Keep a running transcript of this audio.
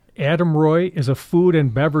Adam Roy is a food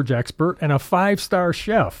and beverage expert and a 5-star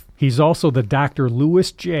chef. He's also the Dr.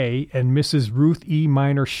 Louis J. and Mrs. Ruth E.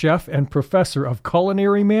 Miner chef and professor of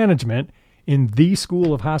culinary management in the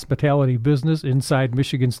School of Hospitality Business inside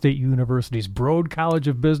Michigan State University's Broad College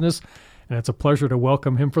of Business. And it's a pleasure to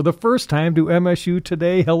welcome him for the first time to MSU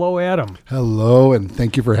today. Hello, Adam. Hello, and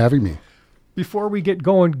thank you for having me. Before we get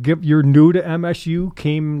going, you're new to MSU,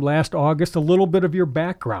 came last August, a little bit of your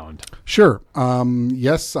background. Sure.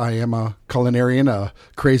 Yes, I am a culinarian, a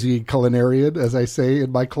crazy culinarian, as I say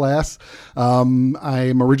in my class.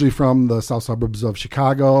 I'm originally from the south suburbs of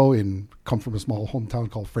Chicago and come from a small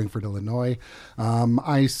hometown called Frankfort, Illinois.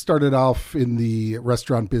 I started off in the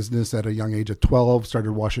restaurant business at a young age of 12,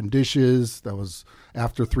 started washing dishes. That was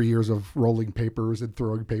after 3 years of rolling papers and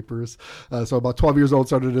throwing papers. So about 12 years old,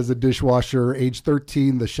 started as a dishwasher. Age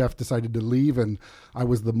 13, the chef decided to leave, and I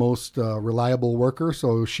was the most reliable worker,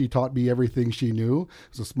 so she taught me everything she knew.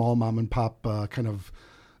 It was a small mom and pop kind of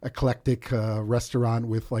eclectic restaurant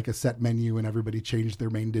with like a set menu, and everybody changed their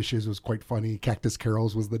main dishes. It was quite funny. Cactus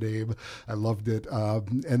Carol's was the name. I loved it.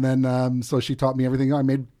 And then so she taught me everything. I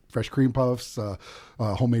made fresh cream puffs,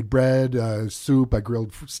 homemade bread, soup. I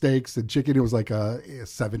grilled steaks and chicken. It was like a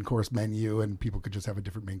 7-course menu, and people could just have a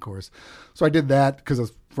different main course. So I did that because I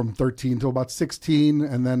was from 13 to about 16,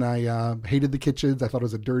 and then I hated the kitchens. I thought it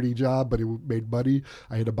was a dirty job, but it made money.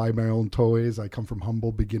 I had to buy my own toys. I come from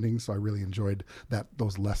humble beginnings, so I really enjoyed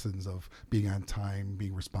those lessons of being on time,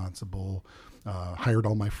 being responsible. Hired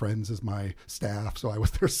all my friends as my staff, so I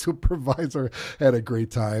was their supervisor. Had a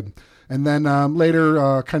great time. And then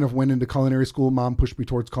later kind of went into culinary school. Mom pushed me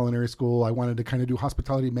towards culinary school. I wanted to kind of do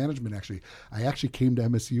hospitality management, actually. I actually came to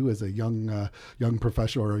MSU as a young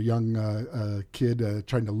professional or a young kid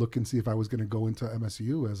trying to look and see if I was going to go into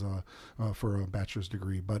MSU as for a bachelor's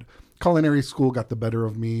degree. But culinary school got the better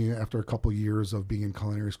of me. After a couple years of being in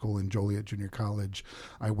culinary school in Joliet Junior College,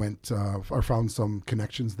 I went or found some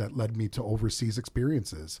connections that led me to overseas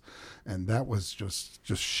experiences, and that was just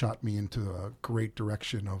shot me into a great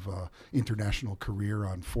direction of international career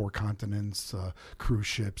on 4 continents, cruise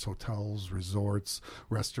ships, hotels, resorts,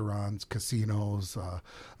 restaurants, casinos.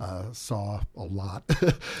 Saw a lot.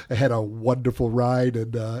 I had a wonderful ride,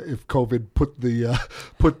 and if COVID put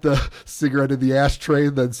the cigarette in the ashtray,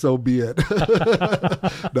 then so be it.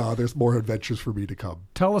 No, there's more adventures for me to come.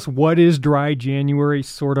 Tell us, what is Dry January?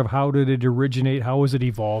 Sort of, how did it originate? How is it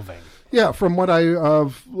evolving? Yeah, from what I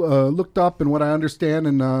looked up and what I understand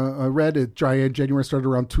and read, Dry January started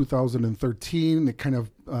around 2013. It kind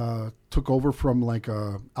of took over from like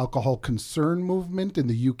a alcohol concern movement in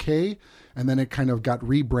the UK, and then it kind of got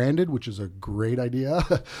rebranded, which is a great idea,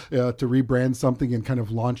 to rebrand something and kind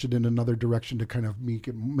of launch it in another direction to kind of make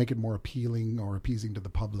it more appealing or appeasing to the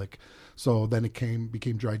public. So then it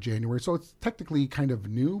became Dry January. So it's technically kind of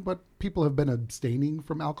new, but people have been abstaining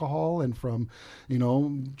from alcohol and from,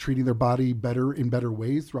 treating their body in better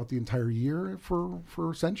ways throughout the entire year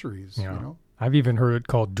for centuries. Yeah. I've even heard it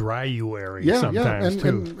called dry-uary sometimes,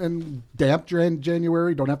 too. And damp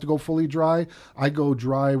January, don't have to go fully dry. I go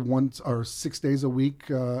dry once or 6 days a week.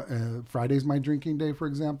 Friday's my drinking day, for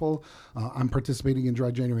example. I'm participating in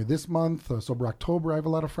Dry January this month. Sober October, I have a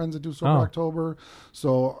lot of friends that do Sober October.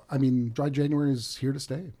 So, Dry January is here to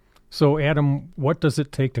stay. So, Adam, what does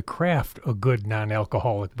it take to craft a good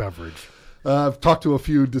non-alcoholic beverage? I've talked to a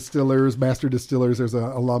few distillers, master distillers. There's an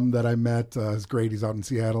alum that I met. He's great. He's out in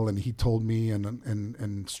Seattle, and he told me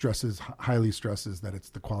and highly stresses that it's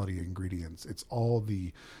the quality of ingredients. It's all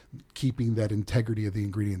the keeping that integrity of the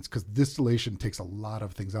ingredients, because distillation takes a lot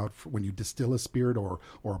of things out. When you distill a spirit or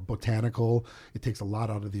a botanical, it takes a lot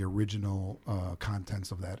out of the original contents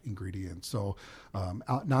of that ingredient. So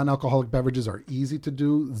non-alcoholic beverages are easy to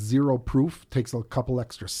do. Zero proof takes a couple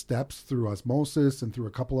extra steps through osmosis and through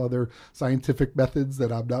a couple other scientific methods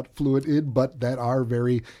that I'm not fluent in, but that are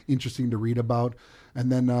very interesting to read about. And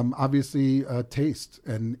then obviously taste.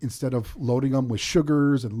 And instead of loading them with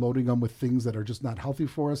sugars and loading them with things that are just not healthy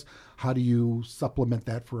for us, how do you supplement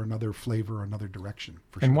that for another flavor, another direction?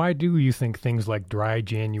 And why do you think things like Dry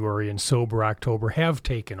January and Sober October have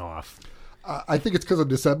taken off? I think it's because of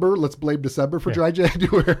December. Let's blame December for Dry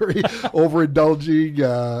January.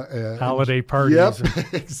 Overindulging. Holiday parties.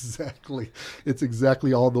 Yep, exactly. It's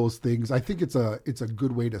exactly all those things. I think it's a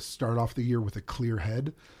good way to start off the year with a clear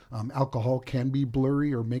head. Alcohol can be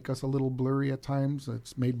blurry or make us a little blurry at times.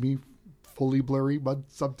 It's made me fully blurry but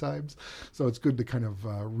sometimes. So it's good to kind of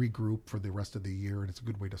regroup for the rest of the year, and it's a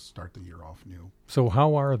good way to start the year off new. So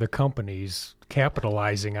how are the companies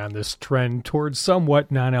capitalizing on this trend towards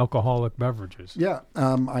somewhat non-alcoholic beverages? Yeah,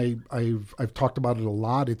 I've talked about it a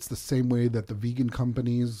lot. It's the same way that the vegan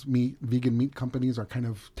meat companies are kind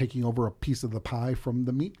of taking over a piece of the pie from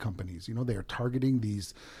the meat companies. You know, they are targeting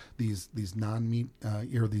these non-meat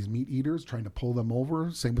these meat eaters, trying to pull them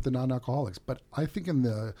over. Same with the non-alcoholics. But I think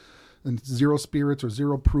in zero spirits or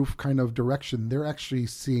zero proof kind of direction, they're actually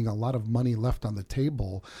seeing a lot of money left on the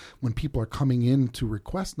table when people are coming in to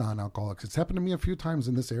request non-alcoholics. It's happened to me a few times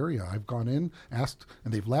in this area. I've gone in, asked,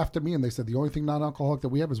 and they've laughed at me, and they said the only thing non-alcoholic that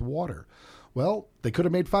we have is water. Well, they could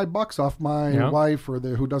have made $5 off my wife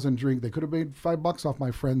who doesn't drink. They could have made $5 off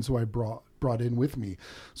my friends who I brought in with me.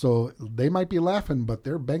 So they might be laughing, but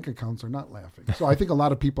their bank accounts are not laughing. So I think a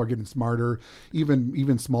lot of people are getting smarter.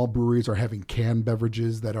 Even small breweries are having canned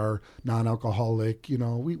beverages that are non-alcoholic. You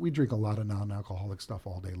know, we drink a lot of non-alcoholic stuff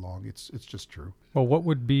all day long. It's just true. Well, what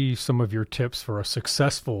would be some of your tips for a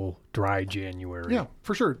successful dry January? Yeah,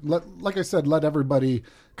 for sure. Like I said, let everybody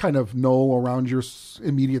kind of know around your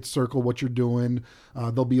immediate circle what you're doing.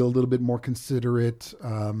 They'll be a little bit more considerate.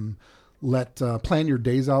 Plan your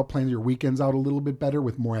days out, plan your weekends out a little bit better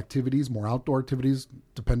with more activities, more outdoor activities,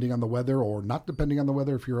 depending on the weather or not depending on the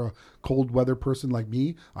weather. If you're a cold weather person like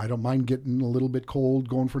me, I don't mind getting a little bit cold,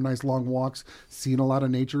 going for nice long walks, seeing a lot of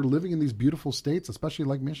nature, living in these beautiful states, especially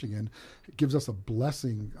like Michigan. It gives us a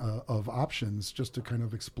blessing of options just to kind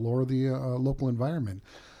of explore the local environment.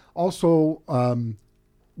 Also,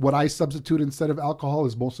 what I substitute instead of alcohol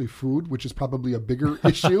is mostly food, which is probably a bigger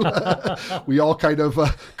issue. We all kind of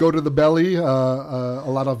go to the belly. A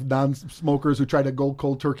lot of non-smokers who try to go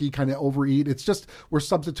cold turkey kind of overeat. It's just we're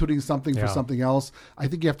substituting something for something else. I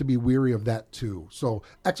think you have to be weary of that too. So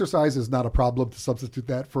exercise is not a problem to substitute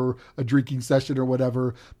that for a drinking session or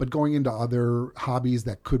whatever. But going into other hobbies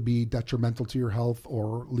that could be detrimental to your health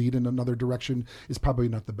or lead in another direction is probably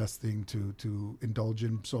not the best thing to indulge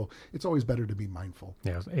in. So it's always better to be mindful.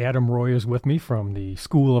 Yeah. Adam Roy is with me from the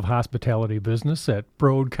School of Hospitality Business at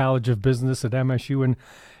Broad College of Business at MSU. And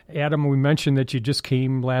Adam, we mentioned that you just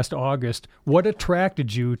came last August. What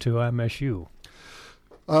attracted you to MSU?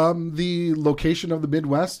 The location of the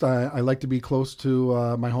Midwest. I like to be close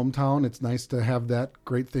to my hometown. It's nice to have that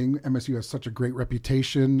great thing. MSU has such a great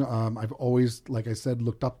reputation. I've always, like I said,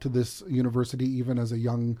 looked up to this university, even as a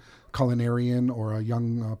young culinarian or a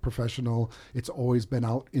young professional. It's always been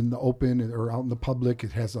out in the open or out in the public.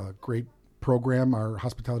 It has a great program. Our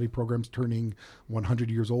hospitality program's turning 100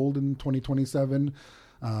 years old in 2027.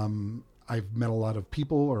 I've met a lot of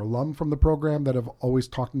people or alum from the program that have always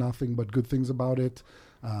talked nothing but good things about it.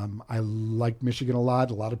 I like Michigan a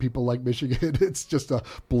lot. A lot of people like Michigan. It's just a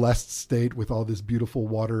blessed state with all this beautiful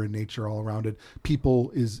water and nature all around it.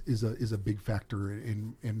 People is a big factor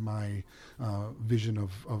in my vision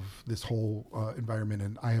of this whole environment.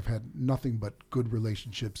 And I have had nothing but good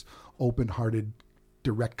relationships, open-hearted,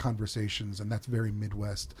 direct conversations, and that's very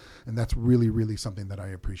Midwest. And that's really, really something that I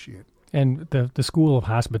appreciate. And the School of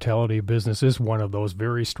Hospitality Business is one of those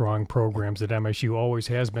very strong programs that MSU always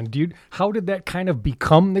has been. How did that kind of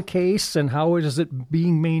become the case, and how is it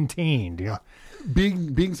being maintained? Yeah.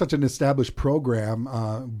 Being such an established program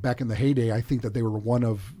back in the heyday, I think that they were one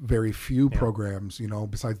of very few programs,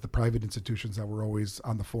 besides the private institutions that were always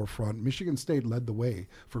on the forefront. Michigan State led the way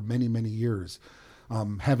for many, many years.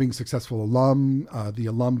 Having successful alum, the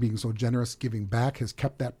alum being so generous, giving back, has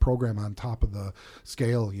kept that program on top of the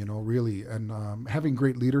scale, really. And having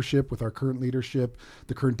great leadership with our current leadership,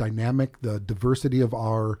 the current dynamic, the diversity of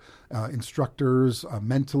our instructors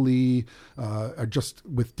mentally, just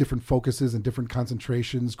with different focuses and different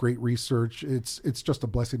concentrations, great research. It's just a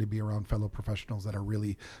blessing to be around fellow professionals that are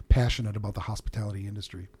really passionate about the hospitality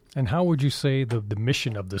industry. And how would you say the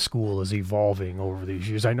mission of the school is evolving over these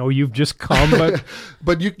years? I know you've just come, but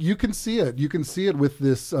but you can see it. You can see it with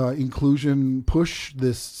this inclusion push,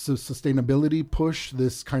 this sustainability push,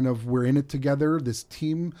 this kind of we're in it together, this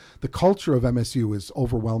team. The culture of MSU is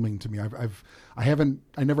overwhelming to me.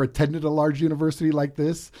 I never attended a large university like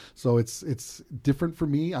this, so it's different for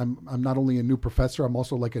me. I'm not only a new professor, I'm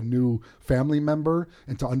also like a new family member,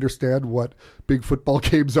 and to understand what big football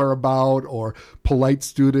games are about, or polite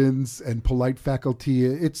students and polite faculty,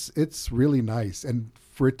 it's really nice. And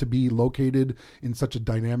for it to be located in such a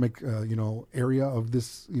dynamic, area of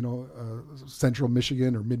this, central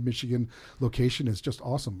Michigan or mid-Michigan location is just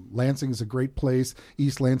awesome. Lansing is a great place.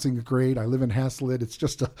 East Lansing is great. I live in Haslett. It's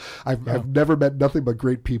just I've never met nothing but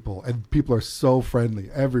great people, and people are so friendly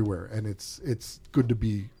everywhere, and it's good to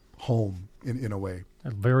be home in a way.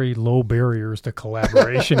 Very low barriers to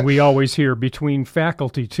collaboration. We always hear between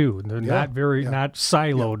faculty too. They're not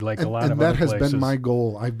siloed like a lot of other places. And that has been my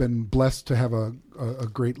goal. I've been blessed to have a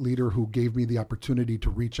great leader who gave me the opportunity to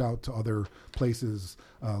reach out to other places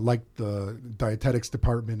like the dietetics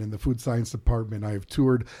department and the food science department. I've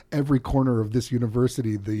toured every corner of this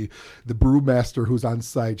university. The brewmaster who's on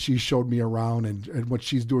site, she showed me around and what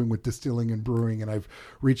she's doing with distilling and brewing. And I've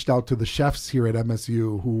reached out to the chefs here at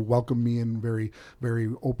MSU who welcomed me in very, very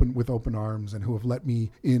with open arms, and who have let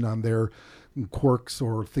me in on their quirks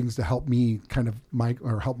or things to help me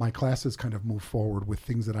help my classes kind of move forward with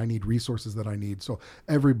things that I need, resources that I need. So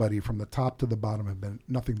everybody from the top to the bottom have been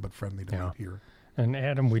nothing but friendly to me here. And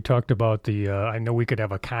Adam, we talked about I know we could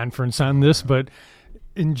have a conference on this, but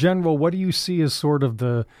in general, what do you see as sort of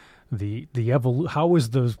how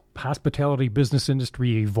is the hospitality business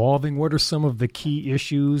industry evolving? What are some of the key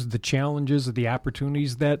issues, the challenges, the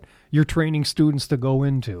opportunities that you're training students to go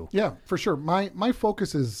into? Yeah, for sure. My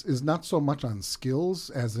focus is not so much on skills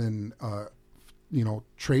as in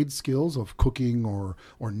trade skills of cooking or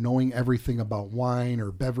knowing everything about wine or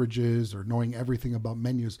beverages or knowing everything about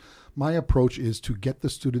menus. My approach is to get the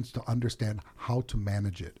students to understand how to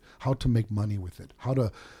manage it, how to make money with it, how to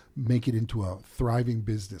make it into a thriving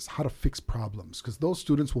business, how to fix problems, because those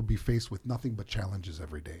students will be faced with nothing but challenges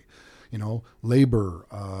every day. Labor,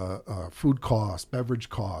 food costs, beverage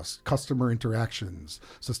costs, customer interactions,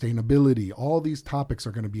 sustainability, all these topics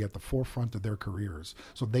are going to be at the forefront of their careers.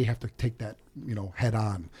 So they have to take that, head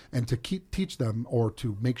on, and to teach them or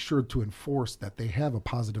to make sure to enforce that they have a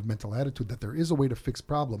positive mental attitude, that there is a way to fix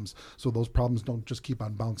problems so those problems don't just keep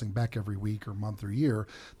on bouncing back every week or month or year.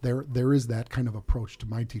 There is that kind of approach to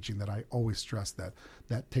my teaching that I always stress that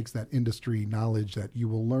takes that industry knowledge that you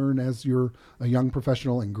will learn as you're a young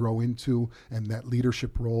professional and grow into, and that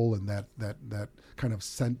leadership role and that kind of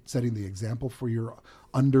setting the example for your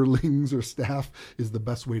underlings or staff is the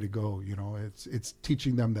best way to go. It's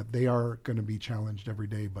teaching them that they are going to be challenged every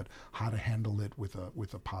day, but how to handle it with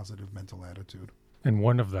a positive mental attitude. And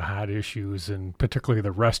one of the hot issues, and particularly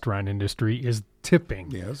the restaurant industry, is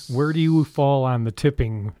tipping. Yes. Where do you fall on the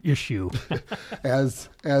tipping issue? As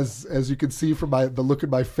you can see from the look in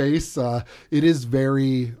my face, it is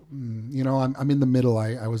very, I'm in the middle.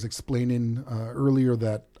 I was explaining earlier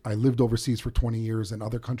that I lived overseas for 20 years and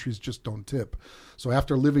other countries just don't tip. So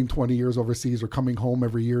after living 20 years overseas or coming home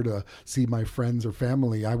every year to see my friends or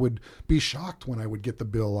family, I would be shocked when I would get the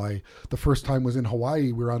bill. The first time was in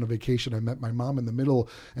Hawaii. We were on a vacation. I met my mom in the middle,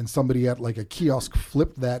 and somebody at like a kiosk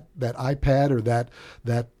flipped that iPad or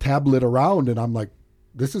that tablet around, and I'm like,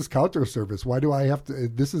 this is counter service. Why do I have to?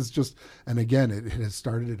 This is just, and again, it has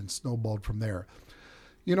started and snowballed from there.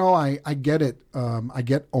 I get it. I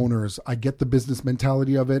get owners. I get the business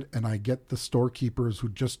mentality of it. And I get the storekeepers who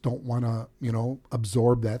just don't want to,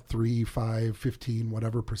 absorb that 3, 5, 15,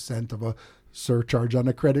 whatever % of a surcharge on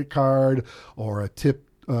a credit card or a tip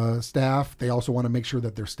staff. They also want to make sure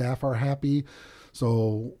that their staff are happy.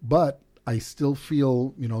 So, but I still feel,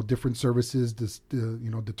 different services,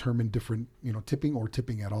 determine different, tipping or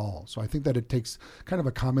tipping at all. So I think that it takes kind of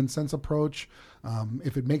a common sense approach.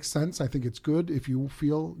 If it makes sense, I think it's good if you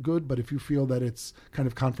feel good. But if you feel that it's kind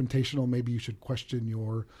of confrontational, maybe you should question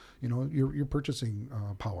your purchasing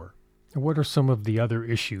power. And what are some of the other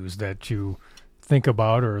issues that you think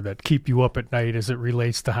about or that keep you up at night as it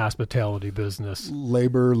relates to hospitality business?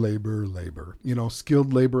 Labor.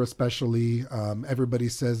 Skilled labor especially. Everybody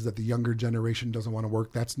says that the younger generation doesn't want to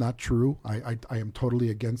work. That's not true. I am totally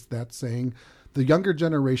against that saying. The younger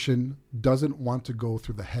generation doesn't want to go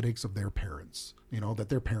through the headaches of their parents, that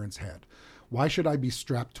their parents had. Why should I be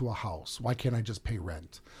strapped to a house? Why can't I just pay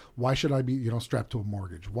rent? Why should I be, strapped to a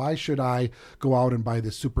mortgage? Why should I go out and buy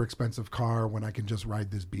this super expensive car when I can just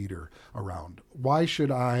ride this beater around? Why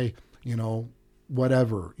should I,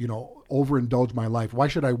 overindulge my life? Why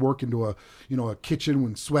should I work into a kitchen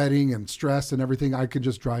when sweating and stress and everything? I could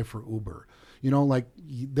just drive for Uber.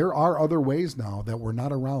 There are other ways now that were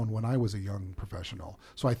not around when I was a young professional.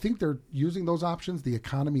 So I think they're using those options. The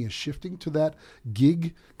economy is shifting to that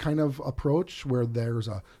gig kind of approach where there's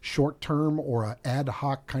a short-term or an ad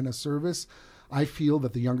hoc kind of service. I feel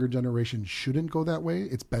that the younger generation shouldn't go that way.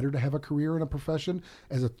 It's better to have a career in a profession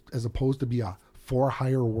as opposed to be a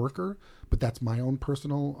for-hire worker. but that's my own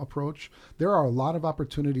personal approach. There are a lot of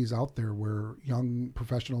opportunities out there where young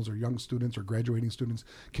professionals or young students or graduating students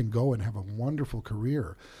can go and have a wonderful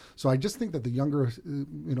career. So I just think that the younger,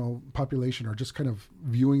 population are just kind of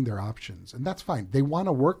viewing their options, and that's fine. They want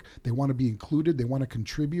to work, they want to be included, they want to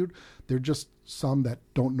contribute. They're just some that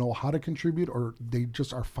don't know how to contribute, or they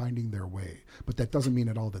just are finding their way. But that doesn't mean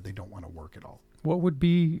at all that they don't want to work at all. What would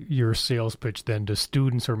be your sales pitch then to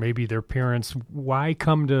students or maybe their parents? Why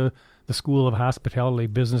come to the School of Hospitality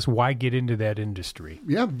Business? Why get into that industry?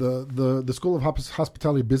 Yeah, the School of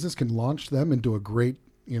Hospitality Business can launch them into a great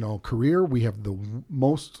career. We have the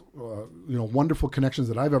most wonderful connections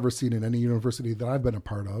that I've ever seen in any university that I've been a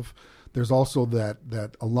part of. There's also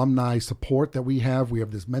that alumni support that we have. We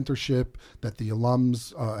have this mentorship that the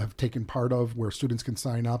alums have taken part of, where students can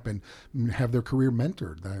sign up and have their career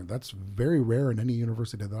mentored. That's very rare in any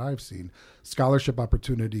university that I've seen. Scholarship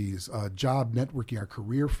opportunities, job networking, our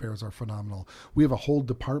career fairs are phenomenal. We have a whole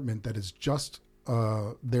department that is just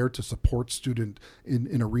there to support student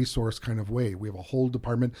in a resource kind of way. We have a whole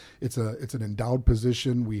department. It's an endowed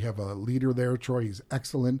position. We have a leader there, Troy. He's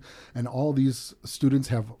excellent. And all these students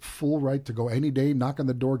have full right to go any day, knock on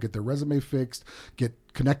the door, get their resume fixed, get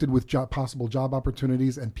connected with possible job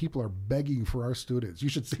opportunities, and people are begging for our students. You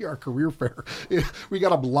should see our career fair. We got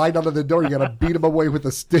them lined out of the door. You got to beat them away with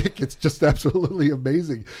a stick. It's just absolutely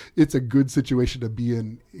amazing. It's a good situation to be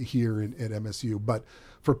in here at MSU. But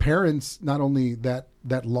for parents, not only that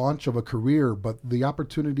launch of a career, but the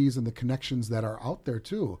opportunities and the connections that are out there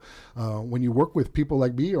too. When you work with people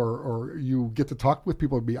like me, or you get to talk with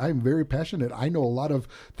people like me, I'm very passionate. I know a lot of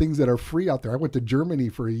things that are free out there. I went to Germany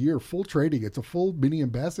for a year, full training. It's a full mini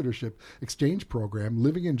ambassadorship exchange program,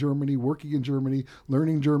 living in Germany, working in Germany,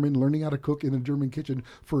 learning German, learning how to cook in a German kitchen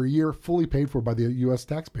for a year, fully paid for by the U.S.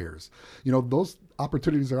 taxpayers. Those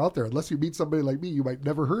opportunities are out there. Unless you meet somebody like me, you might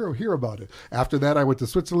never hear about it. After that, I went to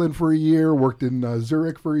Switzerland for a year, worked in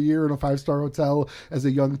Zurich for a year in a 5-star hotel as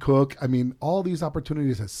a young cook. I mean, all these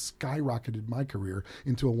opportunities has skyrocketed my career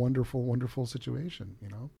into a wonderful, wonderful situation,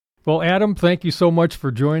 Well, Adam, thank you so much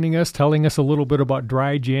for joining us, telling us a little bit about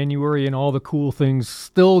Dry January and all the cool things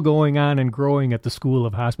still going on and growing at the School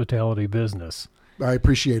of Hospitality Business. I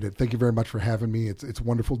appreciate it. Thank you very much for having me. It's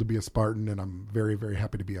wonderful to be a Spartan, and I'm very, very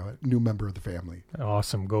happy to be a new member of the family.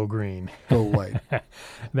 Awesome. Go green. Go white.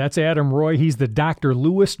 That's Adam Roy. He's the Dr.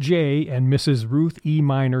 Louis J. and Mrs. Ruth E.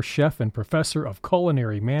 Miner chef and professor of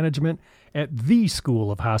culinary management at the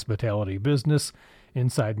School of Hospitality Business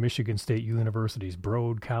inside Michigan State University's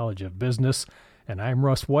Broad College of Business. And I'm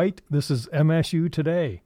Russ White. This is MSU Today.